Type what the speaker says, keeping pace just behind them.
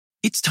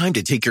It's time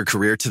to take your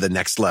career to the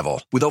next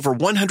level. With over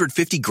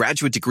 150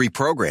 graduate degree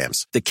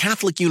programs, the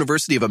Catholic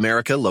University of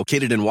America,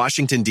 located in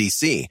Washington,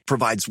 D.C.,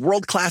 provides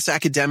world-class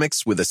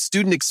academics with a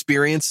student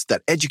experience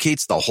that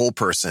educates the whole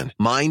person,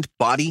 mind,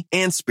 body,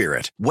 and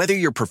spirit. Whether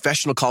your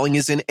professional calling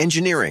is in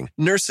engineering,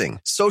 nursing,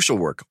 social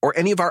work, or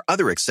any of our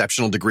other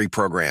exceptional degree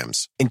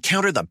programs,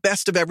 encounter the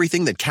best of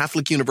everything that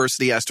Catholic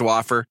University has to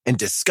offer and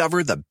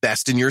discover the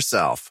best in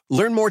yourself.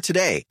 Learn more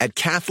today at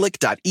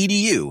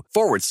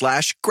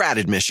catholic.edu/grad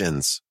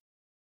admissions.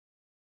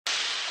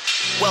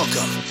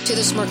 Welcome to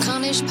the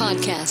Smerconish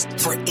Podcast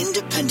for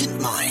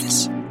Independent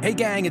Minds. Hey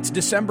gang, it's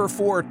December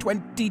 4,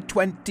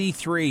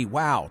 2023.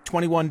 Wow,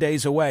 21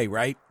 days away,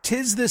 right?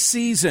 'Tis the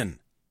season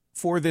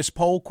for this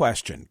poll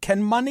question.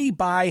 Can money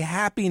buy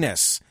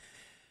happiness?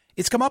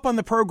 It's come up on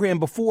the program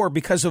before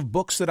because of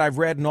books that I've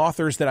read and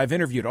authors that I've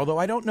interviewed, although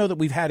I don't know that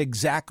we've had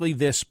exactly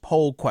this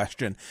poll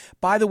question.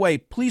 By the way,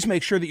 please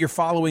make sure that you're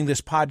following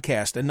this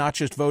podcast and not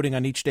just voting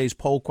on each day's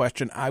poll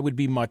question. I would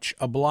be much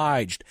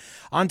obliged.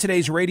 On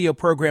today's radio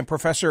program,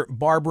 Professor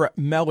Barbara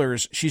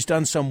Mellers, she's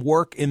done some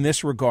work in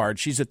this regard.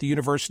 She's at the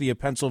University of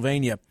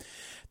Pennsylvania.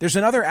 There's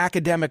another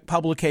academic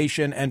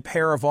publication and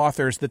pair of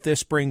authors that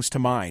this brings to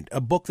mind,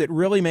 a book that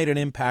really made an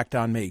impact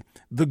on me,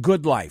 The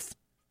Good Life,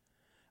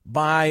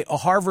 by a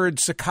Harvard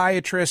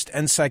psychiatrist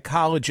and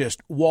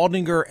psychologist.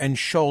 Waldinger and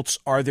Schultz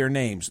are their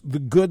names. The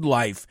Good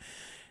Life.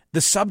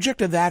 The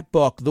subject of that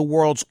book, the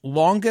world's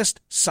longest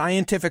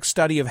scientific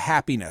study of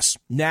happiness,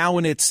 now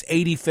in its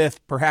 85th,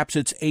 perhaps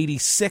its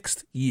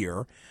 86th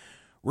year.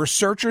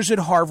 Researchers at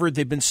Harvard,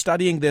 they've been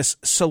studying this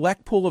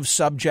select pool of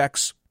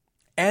subjects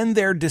and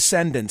their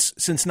descendants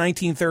since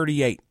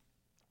 1938.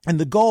 And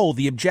the goal,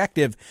 the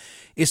objective,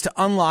 is to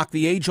unlock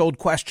the age-old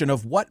question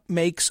of what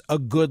makes a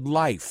good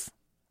life.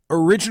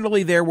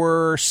 Originally, there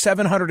were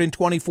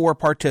 724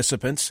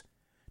 participants.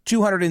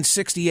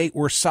 268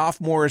 were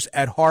sophomores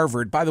at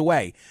Harvard. By the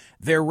way,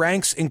 their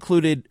ranks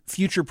included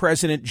future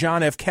President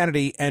John F.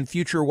 Kennedy and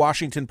future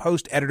Washington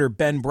Post editor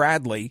Ben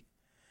Bradley.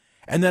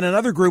 And then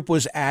another group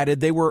was added.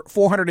 They were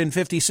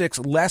 456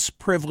 less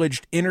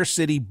privileged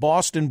inner-city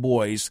Boston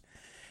boys.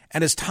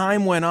 And as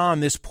time went on,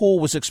 this pool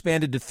was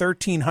expanded to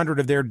 1,300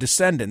 of their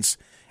descendants.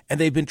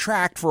 And they've been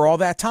tracked for all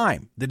that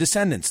time, the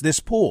descendants, this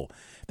pool.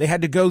 They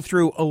had to go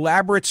through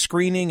elaborate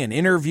screening and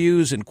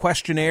interviews and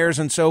questionnaires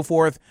and so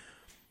forth.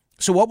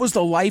 So what was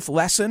the life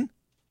lesson?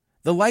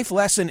 The life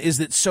lesson is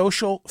that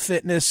social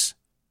fitness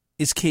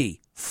is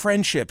key.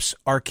 Friendships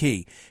are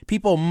key.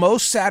 People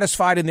most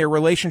satisfied in their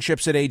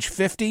relationships at age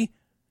 50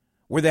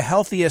 were the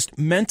healthiest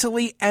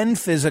mentally and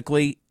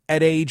physically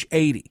at age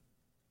 80.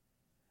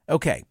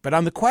 Okay, but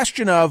on the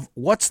question of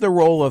what's the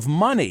role of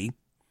money,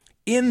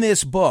 in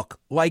this book,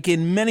 like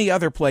in many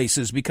other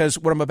places, because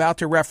what I'm about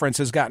to reference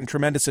has gotten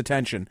tremendous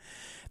attention,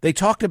 they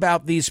talked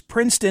about these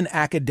Princeton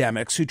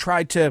academics who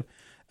tried to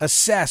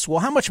assess, well,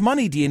 how much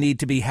money do you need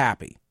to be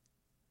happy?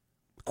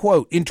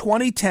 Quote, in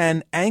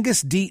 2010,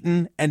 Angus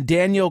Deaton and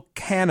Daniel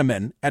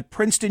Kahneman at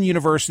Princeton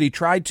University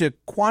tried to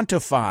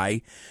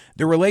quantify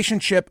the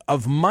relationship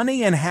of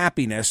money and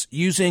happiness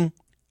using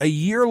a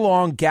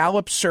year-long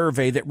Gallup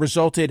survey that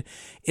resulted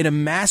in a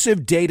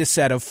massive data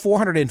set of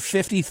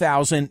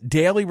 450,000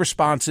 daily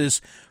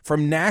responses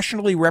from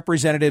nationally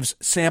representative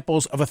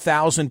samples of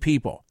 1,000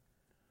 people.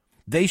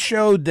 They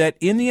showed that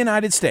in the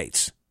United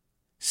States,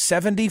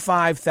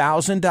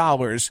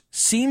 $75,000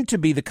 seemed to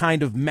be the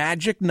kind of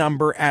magic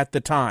number at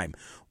the time.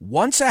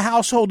 Once a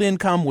household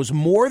income was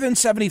more than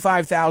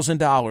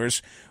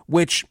 $75,000,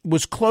 which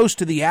was close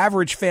to the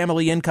average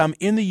family income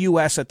in the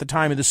U.S. at the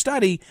time of the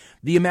study,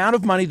 the amount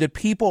of money that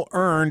people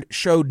earned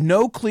showed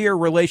no clear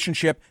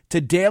relationship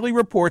to daily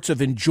reports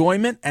of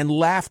enjoyment and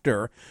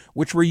laughter,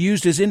 which were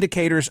used as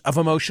indicators of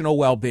emotional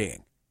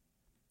well-being.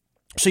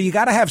 So you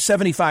got to have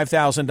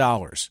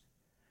 $75,000,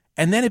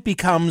 and then it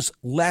becomes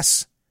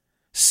less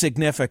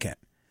significant.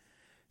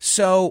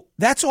 So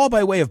that's all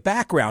by way of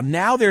background.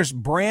 Now there's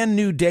brand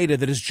new data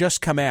that has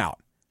just come out.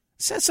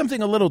 It says something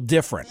a little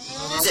different.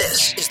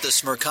 This is the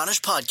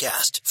Smerconish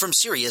Podcast from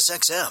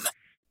SiriusXM.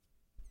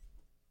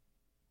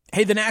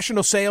 Hey, the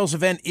national sales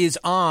event is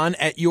on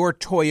at your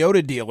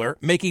Toyota dealer,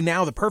 making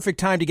now the perfect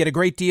time to get a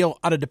great deal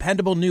on a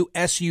dependable new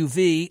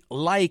SUV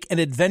like an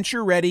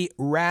adventure-ready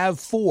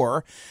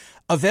RAV4.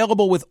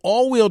 Available with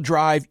all-wheel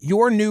drive,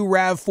 your new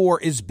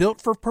RAV4 is built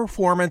for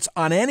performance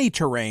on any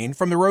terrain,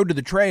 from the road to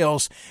the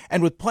trails,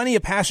 and with plenty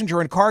of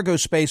passenger and cargo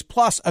space,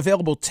 plus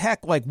available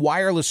tech like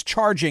wireless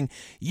charging,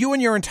 you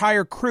and your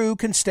entire crew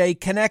can stay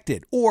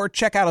connected. Or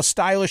check out a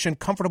stylish and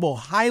comfortable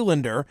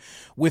Highlander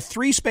with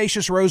 3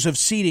 spacious rows of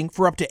seating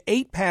for up to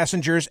 8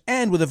 passengers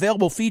and with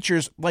available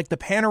features like the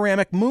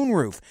panoramic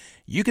moonroof.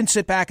 You can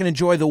sit back and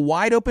enjoy the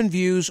wide-open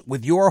views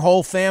with your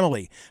whole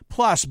family.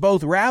 Plus,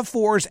 both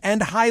RAV4s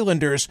and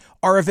Highlanders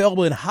are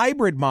available in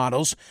hybrid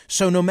models,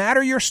 so no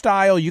matter your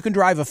style, you can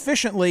drive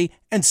efficiently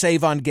and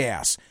save on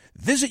gas.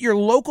 Visit your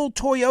local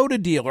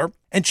Toyota dealer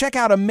and check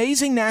out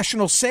amazing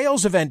national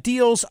sales event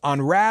deals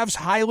on RAVs,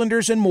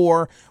 Highlanders, and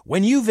more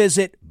when you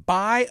visit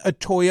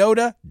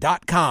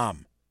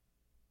buyatoyota.com.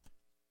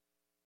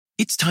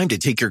 It's time to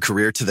take your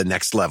career to the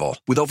next level.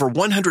 With over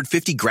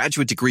 150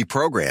 graduate degree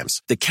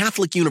programs, the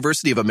Catholic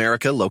University of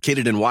America,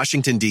 located in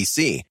Washington,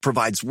 D.C.,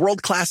 provides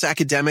world-class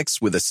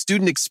academics with a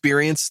student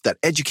experience that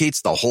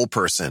educates the whole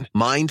person,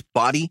 mind,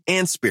 body,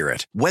 and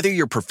spirit. Whether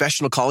your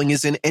professional calling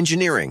is in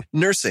engineering,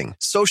 nursing,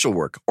 social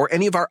work, or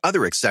any of our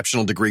other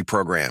exceptional degree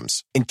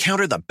programs,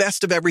 encounter the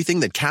best of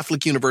everything that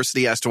Catholic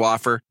University has to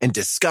offer and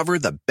discover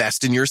the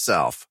best in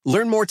yourself.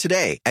 Learn more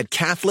today at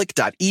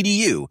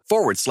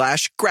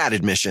catholic.edu/grad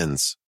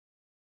admissions.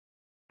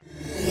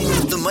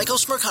 The Michael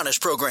Smerconish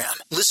Program.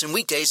 Listen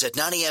weekdays at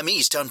 9 a.m.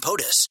 East on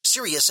POTUS,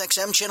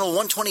 SiriusXM Channel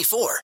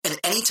 124, and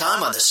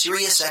anytime on the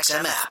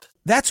SiriusXM app.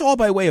 That's all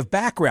by way of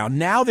background.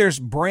 Now there's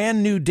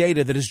brand new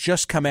data that has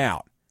just come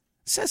out.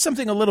 It says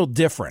something a little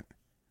different.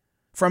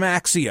 From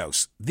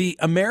Axios, the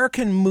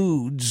American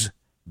mood's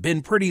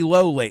been pretty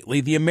low lately.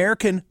 The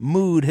American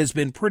mood has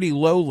been pretty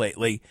low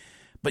lately.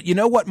 But you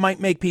know what might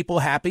make people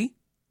happy?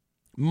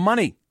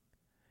 Money.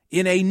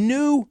 In a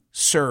new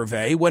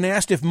survey, when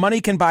asked if money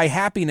can buy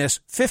happiness,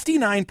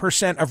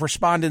 59% of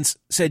respondents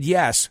said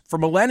yes. For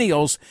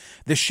millennials,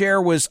 the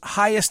share was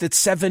highest at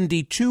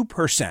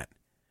 72%.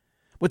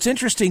 What's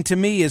interesting to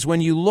me is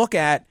when you look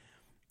at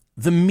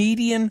the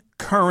median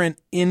current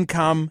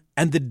income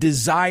and the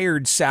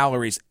desired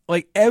salaries,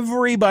 like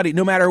everybody,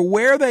 no matter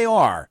where they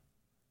are,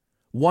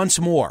 wants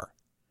more.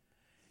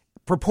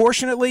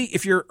 Proportionately,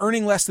 if you're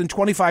earning less than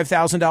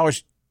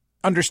 $25,000,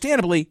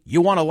 understandably, you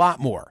want a lot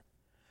more.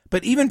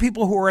 But even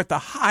people who are at the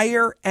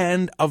higher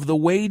end of the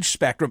wage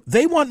spectrum,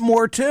 they want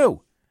more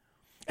too.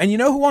 And you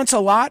know who wants a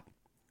lot?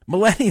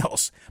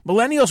 Millennials.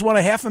 Millennials want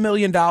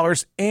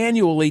 $500,000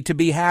 annually to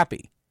be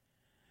happy.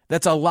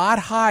 That's a lot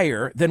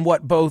higher than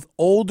what both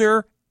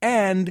older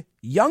and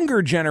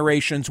younger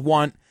generations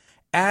want,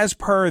 as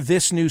per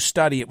this new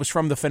study. It was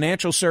from the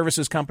financial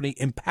services company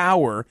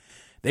Empower.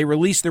 They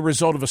released the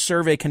result of a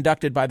survey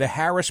conducted by the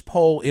Harris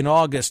Poll in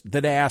August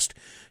that asked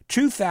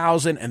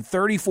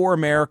 2,034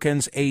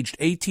 Americans aged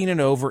 18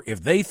 and over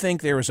if they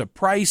think there is a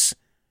price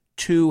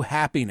to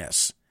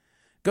happiness.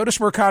 Go to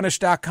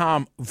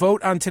Smerconish.com,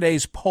 vote on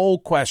today's poll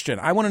question.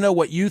 I want to know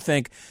what you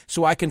think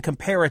so I can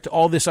compare it to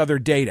all this other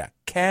data.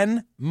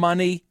 Can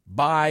money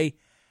buy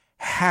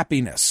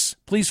happiness?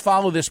 Please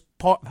follow this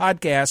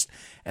podcast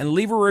and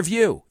leave a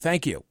review.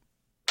 Thank you.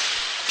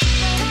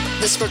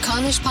 The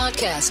Smerconish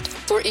Podcast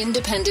for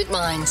independent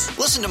minds.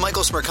 Listen to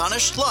Michael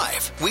Smerconish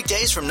live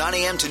weekdays from 9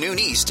 a.m. to noon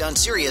East on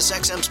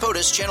SiriusXM's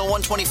POTUS Channel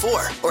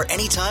 124 or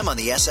anytime on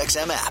the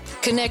SXM app.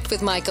 Connect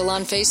with Michael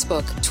on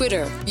Facebook,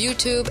 Twitter,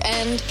 YouTube,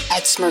 and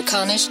at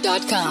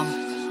Smerconish.com.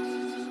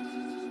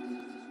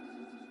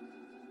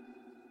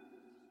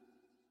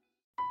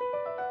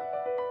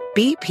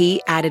 BP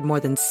added more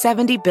than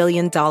 $70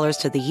 billion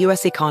to the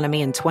U.S.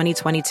 economy in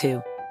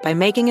 2022 by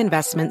making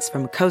investments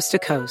from coast to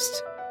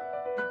coast.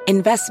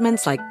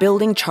 Investments like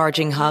building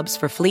charging hubs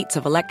for fleets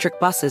of electric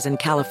buses in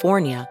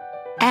California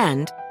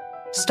and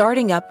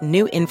starting up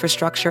new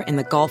infrastructure in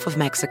the Gulf of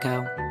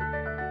Mexico.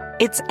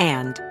 It's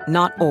and,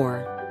 not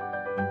or.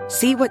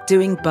 See what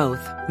doing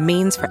both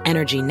means for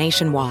energy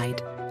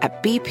nationwide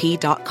at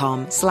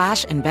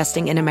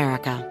bp.com/investing in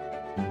America.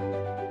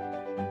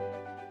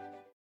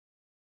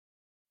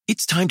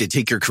 It's time to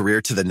take your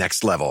career to the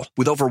next level.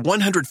 With over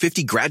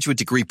 150 graduate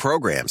degree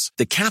programs,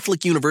 the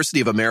Catholic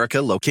University of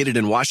America, located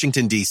in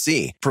Washington,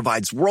 D.C.,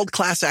 provides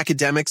world-class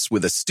academics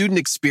with a student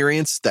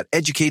experience that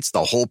educates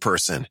the whole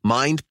person,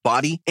 mind,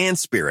 body, and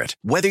spirit.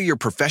 Whether your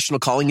professional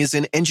calling is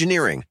in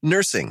engineering,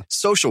 nursing,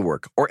 social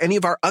work, or any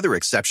of our other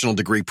exceptional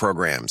degree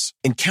programs,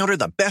 encounter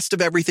the best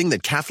of everything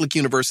that Catholic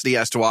University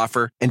has to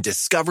offer and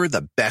discover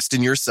the best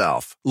in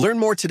yourself. Learn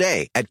more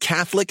today at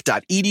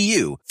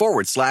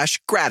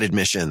catholic.edu/grad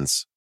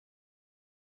admissions.